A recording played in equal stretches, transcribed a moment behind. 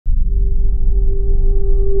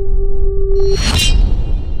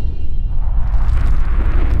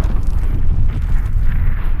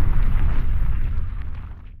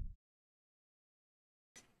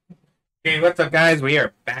what's up, guys? We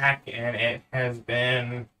are back, and it has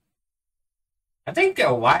been, I think,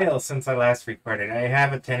 a while since I last recorded. I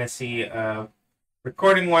have a tendency of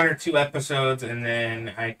recording one or two episodes, and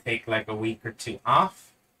then I take like a week or two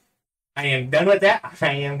off. I am done with that.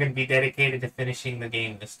 I am going to be dedicated to finishing the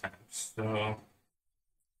game this time. So, I'm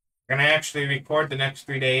going to actually record the next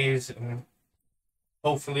 3 days, and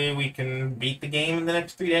hopefully we can beat the game in the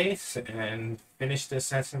next 3 days and finish the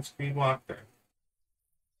Assassin's Creed walkthrough.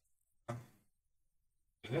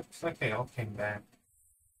 It looks like they all came back.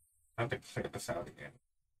 I have to figure this out again.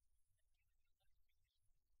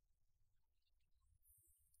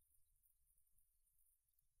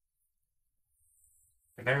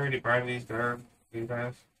 Did I already buy these to you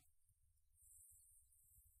guys?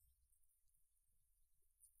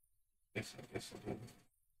 Yes, I did.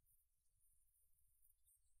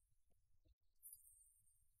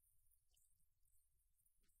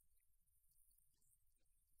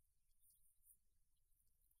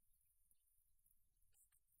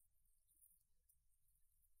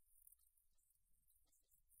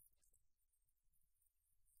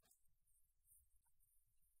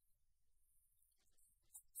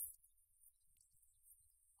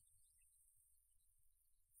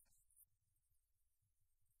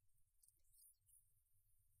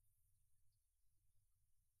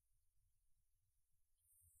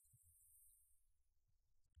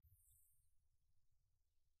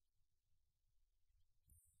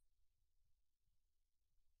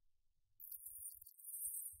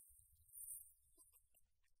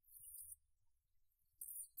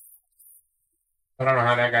 I don't know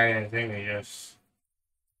how that guy didn't think he just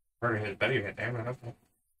hurt his belly right there, but okay.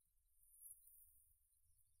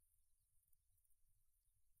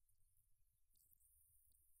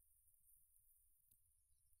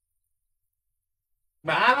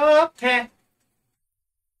 But I don't care.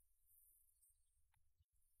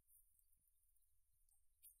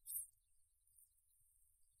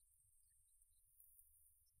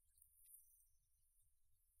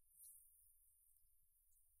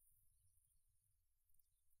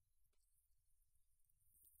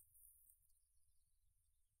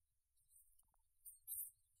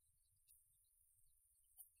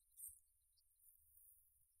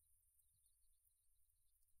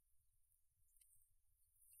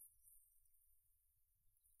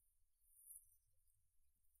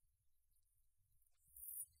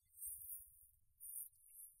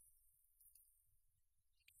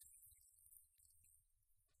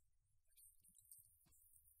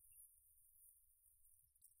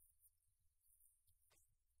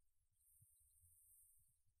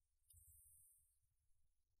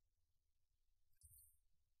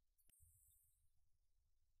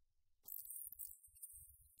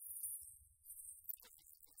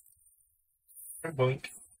 Boink.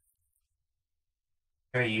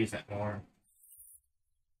 Gotta use that more.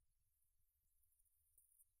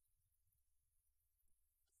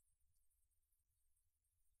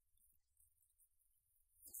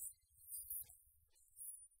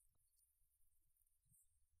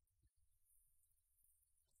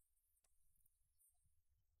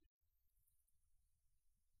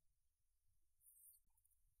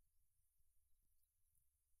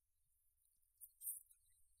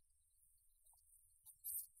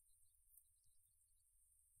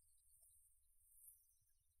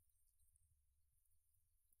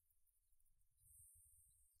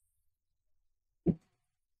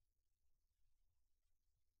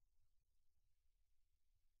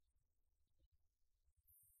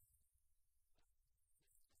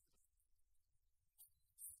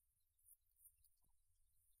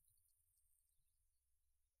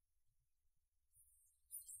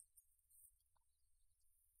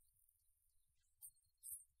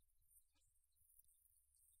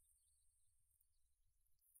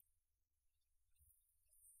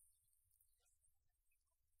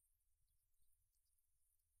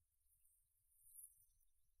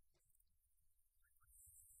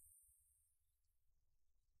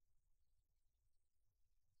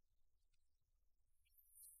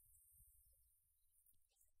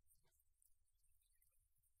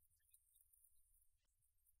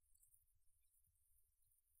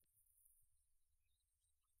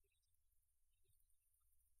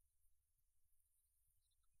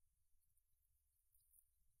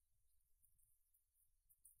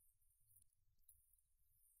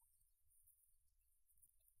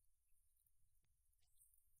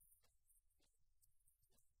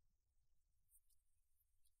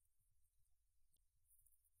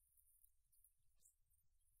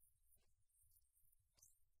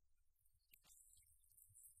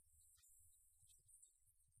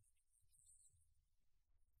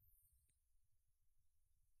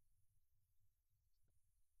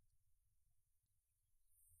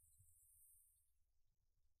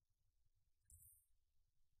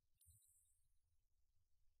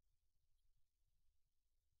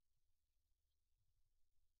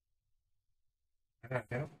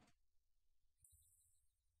 Okay.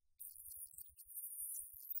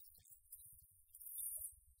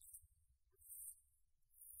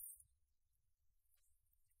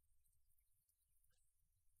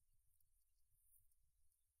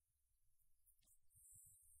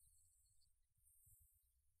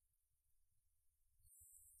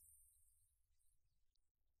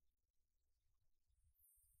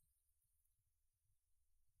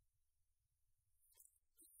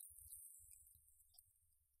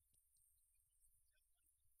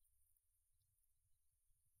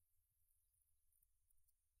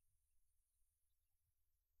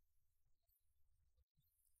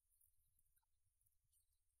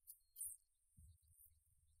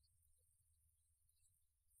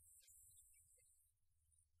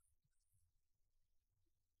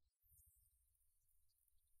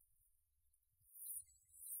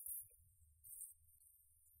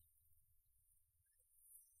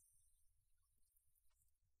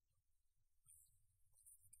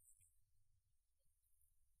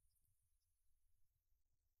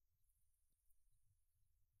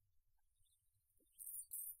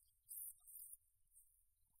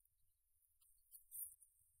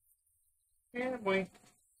 Yeah, boy.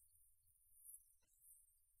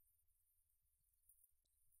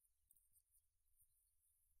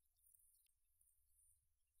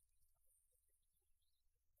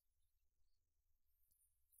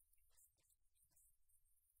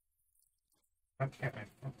 Okay.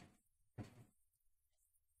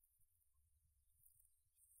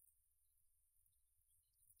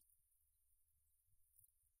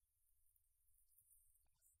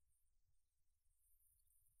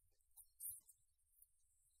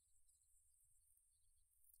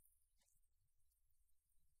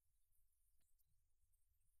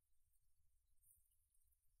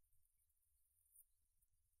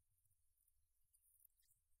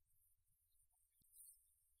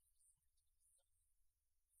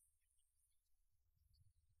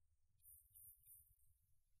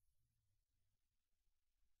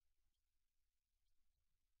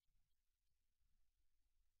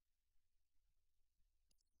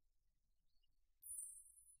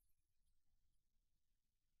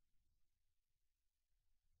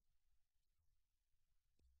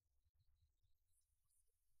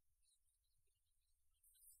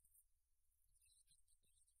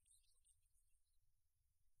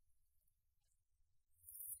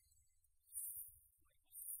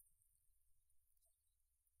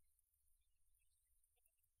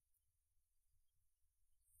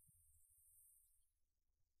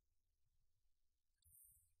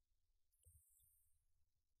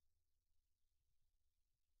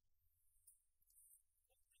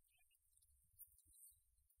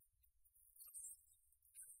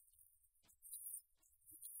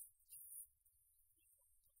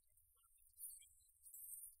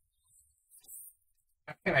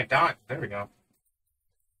 How can I dodge? There we go.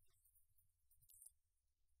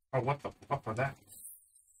 Oh, what the fuck was that?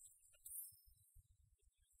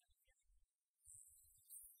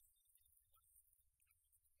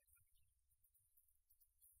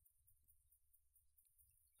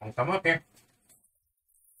 Don't come up here.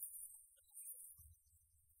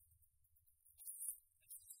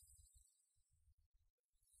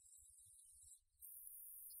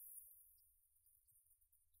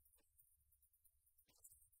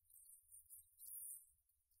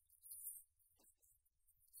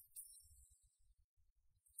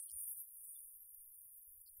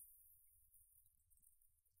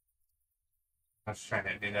 I was trying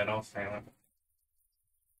to do that all silent.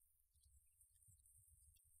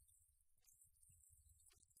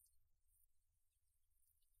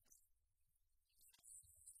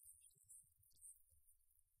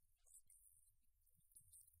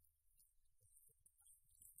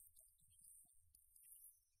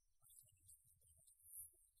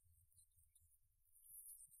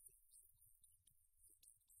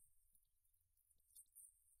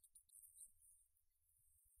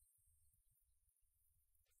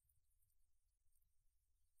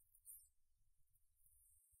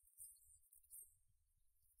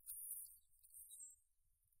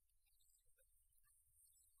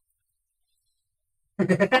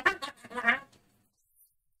 I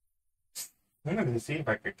wanted to see if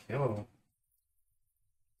I could kill.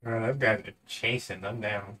 Oh, those guys are chasing them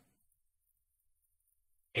down.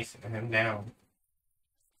 Chasing him down.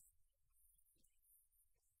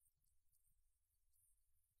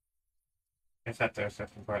 It's at the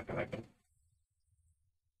second part that I can.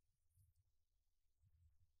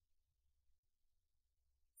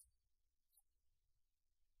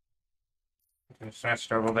 Just I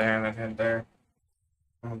struggle there and then head there.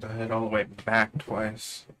 I want to head all the way back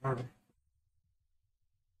twice.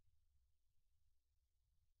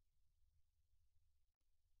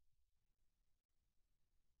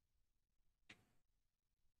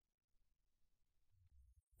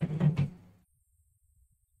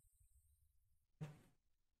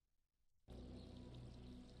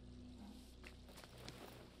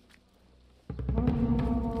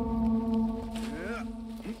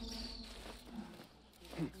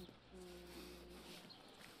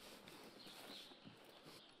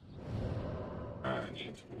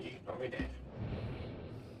 we did.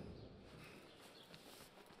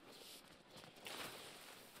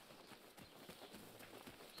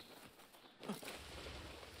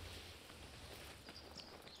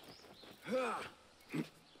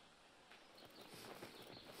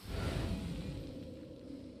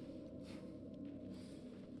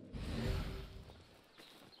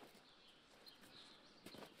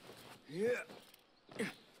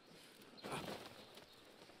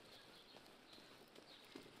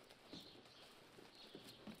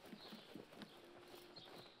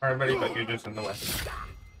 Alright, buddy, but you're just in the way.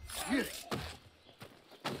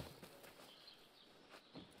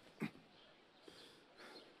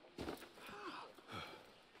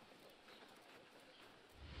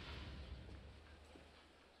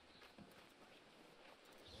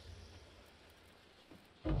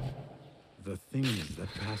 The things that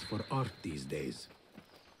pass for art these days.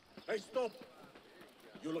 Hey, stop!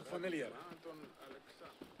 You look familiar.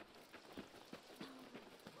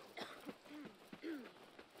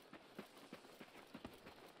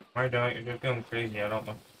 Alright, dog, you're just going crazy. I don't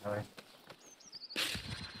know. Alright.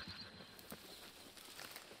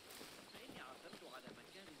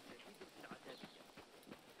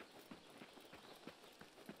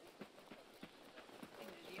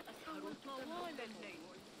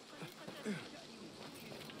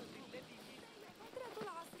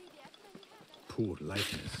 Poor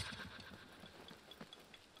likeness.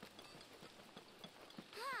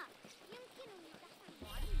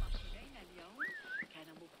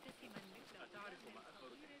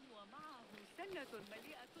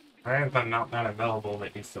 I have been not available,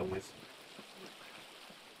 but he's still with.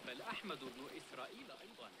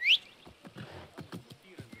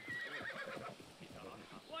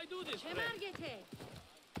 Why do this?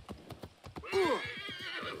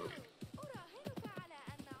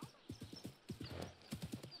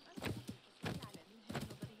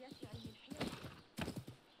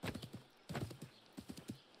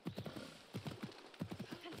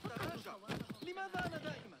 لماذا أنا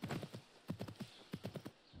دائما؟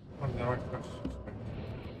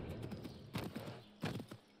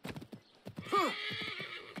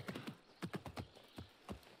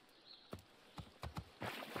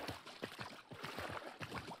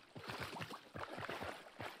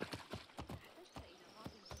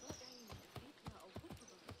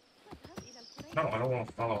 No, I don't want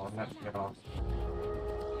to follow on that to get off.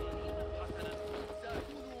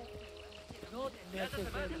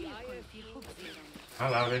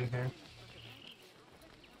 Allowed in here.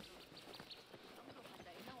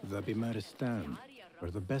 The Bimaristan,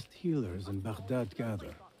 where the best healers in Baghdad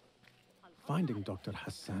gather. Finding Dr.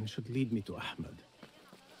 Hassan should lead me to Ahmed.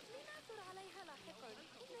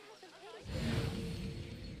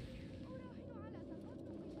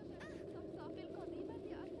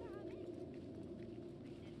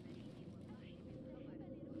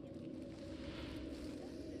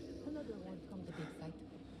 Another one from the big site.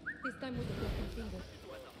 This time with a broken finger.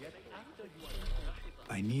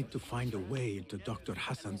 I need to find a way into Dr.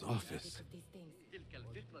 Hassan's office. تلك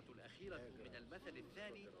الفقرة الأخيرة من المثل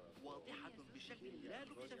الثاني واضحة بشكل لا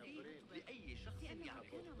لبس فيه لأي شخص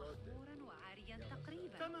يعرفه. كان مخمورا وعاريا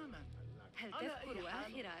تقريبا. تماما. هل تذكر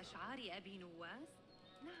آخر أشعار أبي نواس؟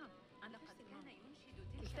 نعم، لقد كان ينشد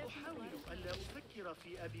تلك أحاول ألا أفكر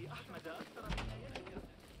في أبي أحمد أكثر مما يجب.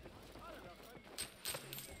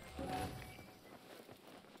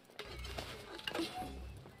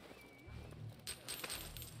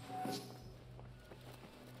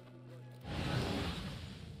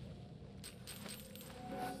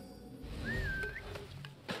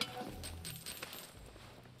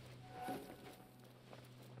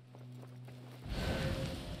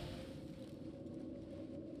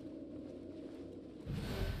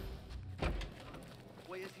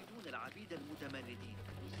 ويزيدون العبيد المتمردين.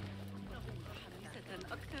 إنه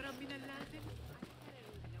متحمسة أكثر من اللازم.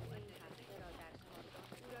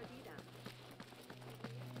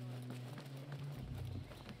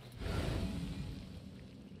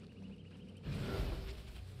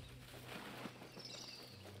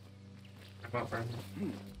 Come on, friend.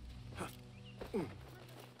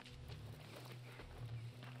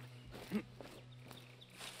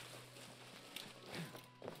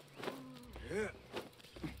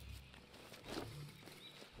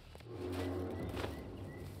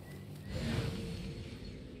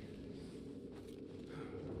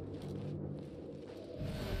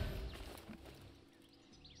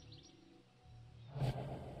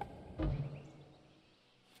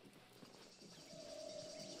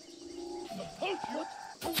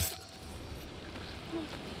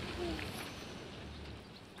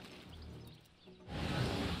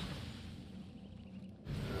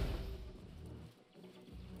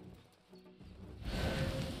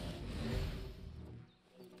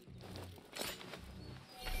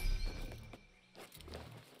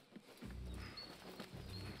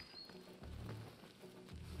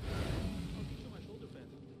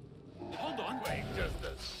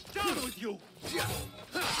 Down with you!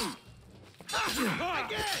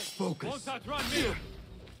 Focus. Won't outrun me!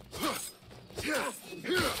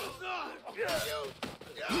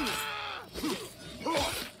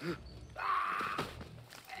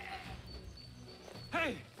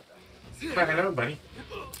 Hey! Well, hello, buddy.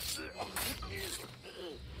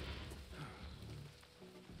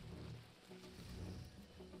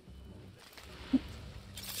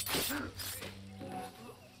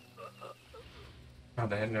 Oh,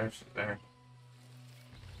 the head nurse is there.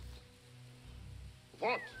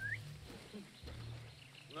 What?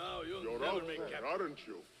 No, you'll You're never out make there, captain. aren't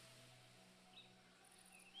you?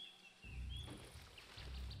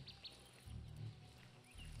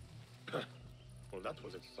 Well, that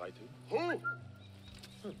was exciting. Who?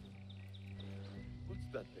 What's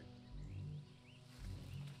that thing?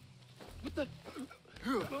 What the?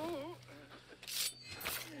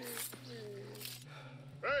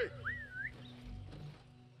 Hey!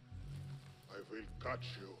 I will catch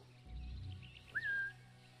you.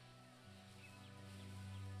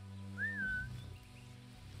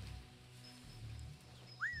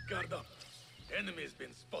 Guard up. Enemy has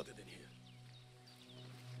been spotted in here.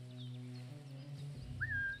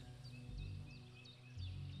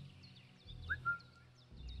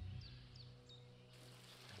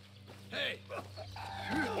 Hey!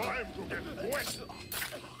 Time to get wet!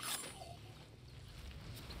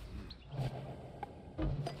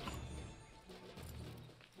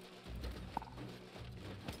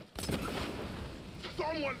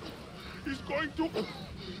 Someone is going to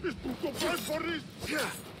pay for this!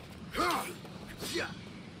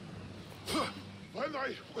 When I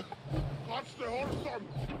catch the horse,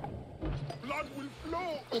 blood will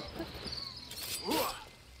flow!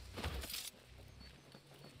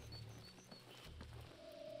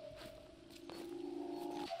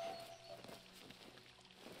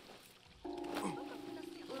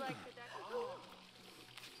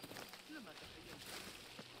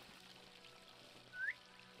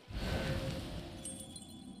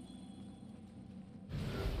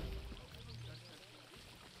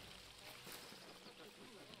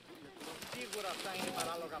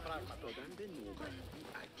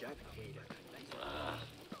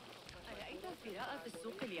 أرأيت القراءة في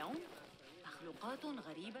السوق اليوم؟ مخلوقات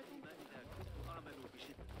غريبة. أعمل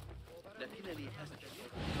بشدة لكنني أستطيع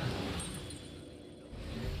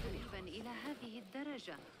غريبا إلى هذه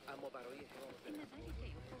الدرجة. إن ذلك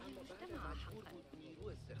يحيي المجتمع حقا.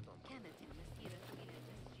 كانت المسيرة إلى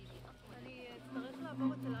المسجد أطول.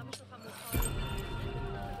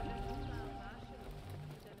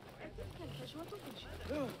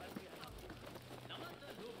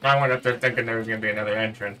 I went up there thinking there was gonna be another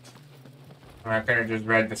entrance. Or I could have just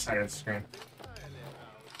read the side of the screen.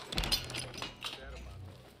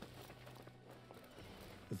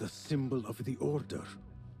 The symbol of the Order.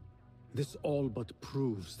 This all but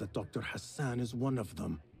proves that Dr. Hassan is one of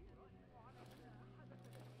them.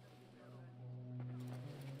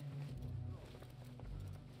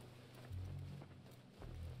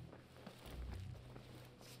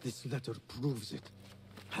 This letter proves it.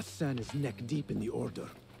 Hassan is neck deep in the Order.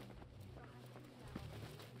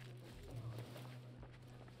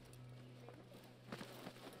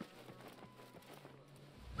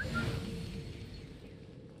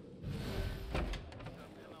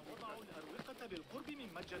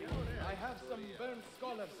 I have some burned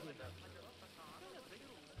scholars here.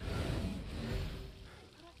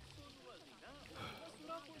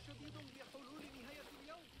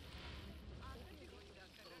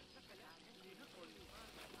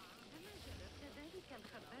 كذلك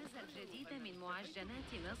الخباز الجديد من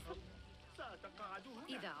معجنات مصر.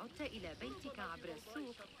 إذا عدت إلى بيتك عبر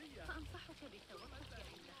السوق فأنصحك بالتوقف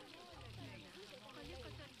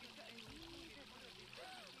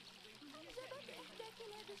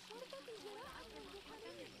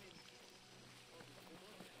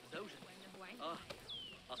عند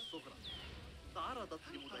الصغرى تعرضت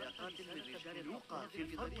لمضايقات من رجال الأوقاف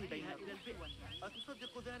في طريقها إلى البئر.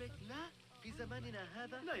 أتصدق ذلك؟ لا، في زماننا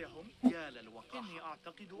هذا لا يهم. يا للوقاحة. إني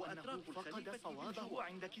أعتقد أنه فقد صوابه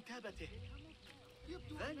عند كتابته.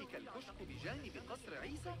 ذلك الكشك بجانب قصر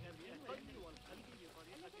عيسى.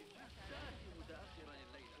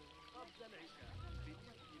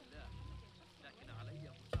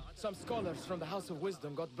 Some scholars from the House of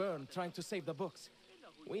Wisdom got burned trying to save the books.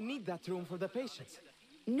 We need that room for the patients.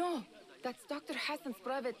 No, that's Dr. Hassan's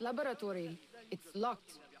private laboratory. It's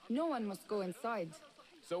locked. No one must go inside.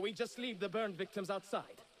 So we just leave the burned victims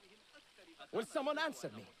outside. Will someone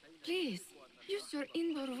answer me? Please, use your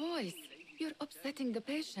indoor voice. You're upsetting the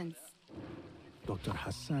patients. Dr.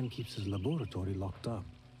 Hassan keeps his laboratory locked up.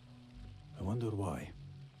 I wonder why.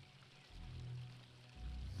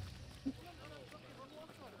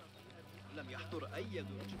 يحضر أي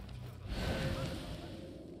درج.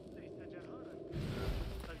 ليس جهارا.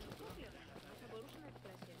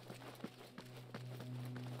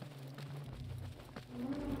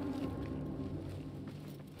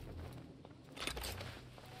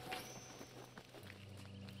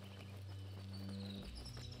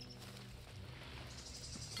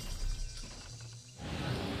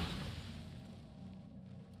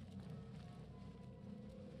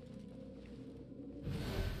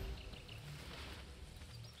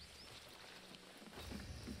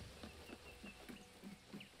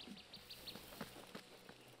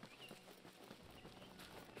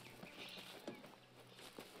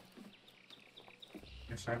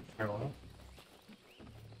 Yes, I'm sure.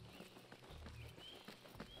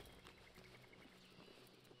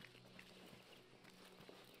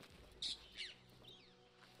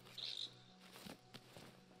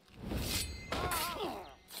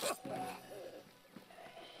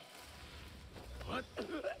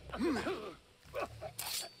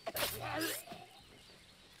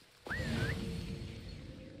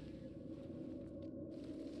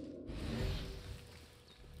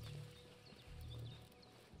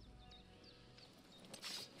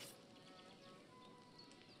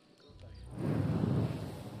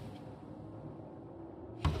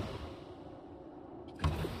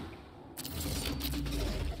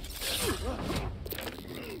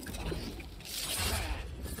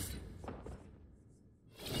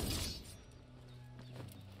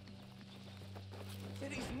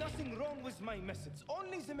 There is nothing wrong with my message,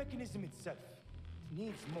 only the mechanism itself. It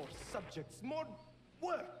needs more subjects, more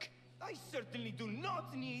work. I certainly do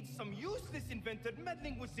not need some useless inventor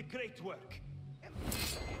meddling with the great work.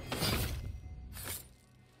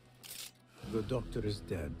 The doctor is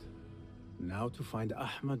dead. Now to find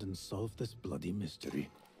Ahmed and solve this bloody mystery.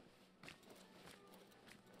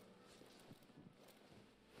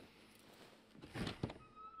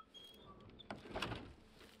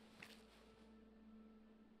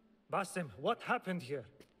 Basim, what happened here?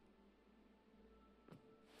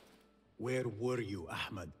 Where were you,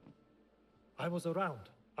 Ahmed? I was around.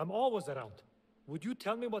 I'm always around. Would you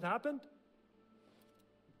tell me what happened?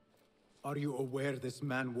 Are you aware this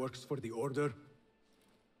man works for the Order?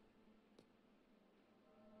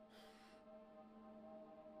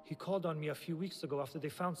 He called on me a few weeks ago after they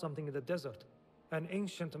found something in the desert. An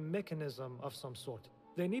ancient mechanism of some sort.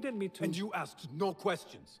 They needed me to... And you asked no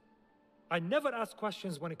questions? I never ask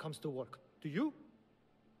questions when it comes to work. Do you?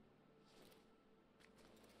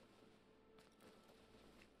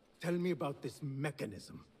 Tell me about this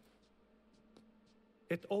mechanism.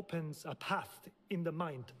 It opens a path in the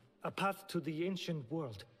mind, a path to the ancient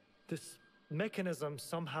world. This mechanism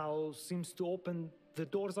somehow seems to open the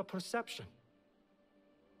doors of perception.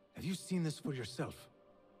 Have you seen this for yourself?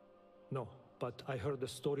 No, but I heard the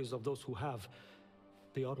stories of those who have.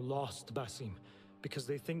 They are lost, Basim, because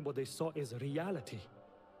they think what they saw is reality.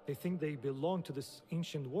 They think they belong to this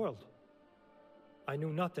ancient world. I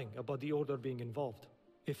knew nothing about the Order being involved.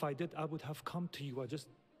 If I did, I would have come to you.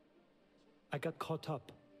 I got caught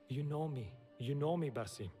up. You know me. You know me,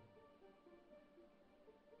 Basim.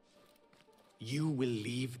 You will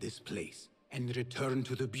leave this place and return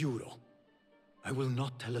to the Bureau. I will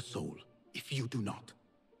not tell a soul if you do not.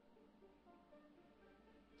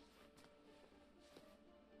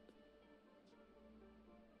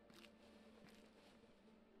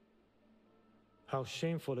 How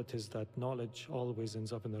shameful it is that knowledge always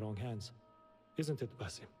ends up in the wrong hands. Isn't it,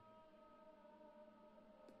 Basim?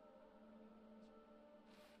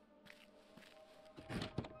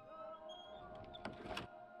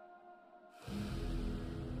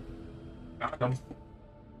 Got him.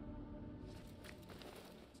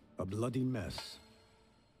 A bloody mess.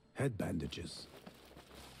 Head bandages.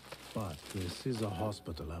 But this is a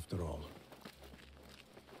hospital after all.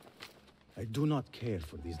 I do not care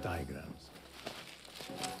for these diagrams.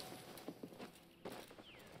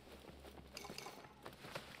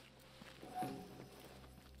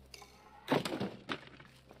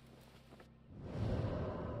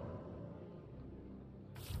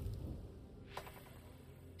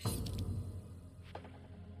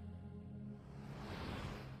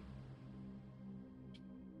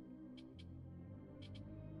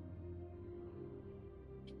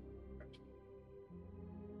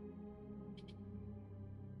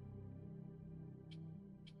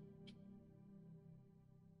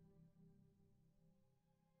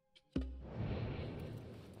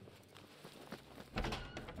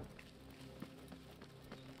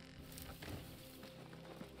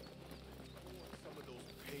 Some of those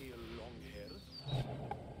pale, long hairs.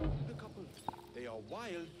 The couple, they are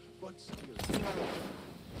wild, but still.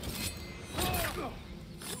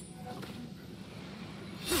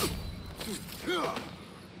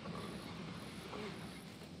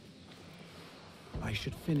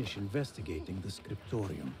 should finish investigating the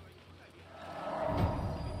scriptorium.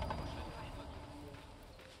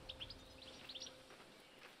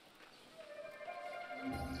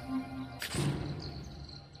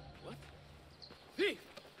 What? Thief!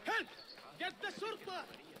 Help! Get the shurta!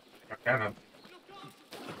 Kind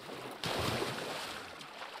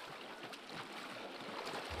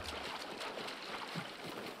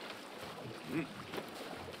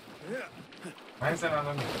Why is that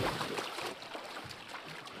on them?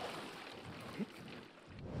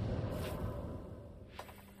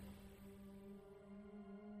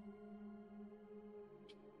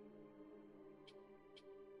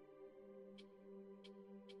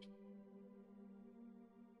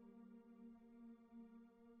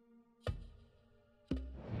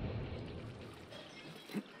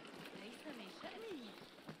 ليس من شأني.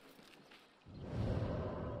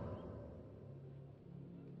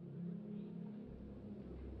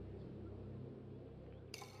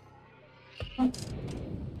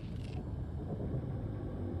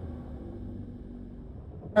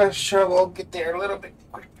 I'm sure we'll get there a little bit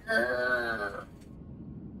quicker.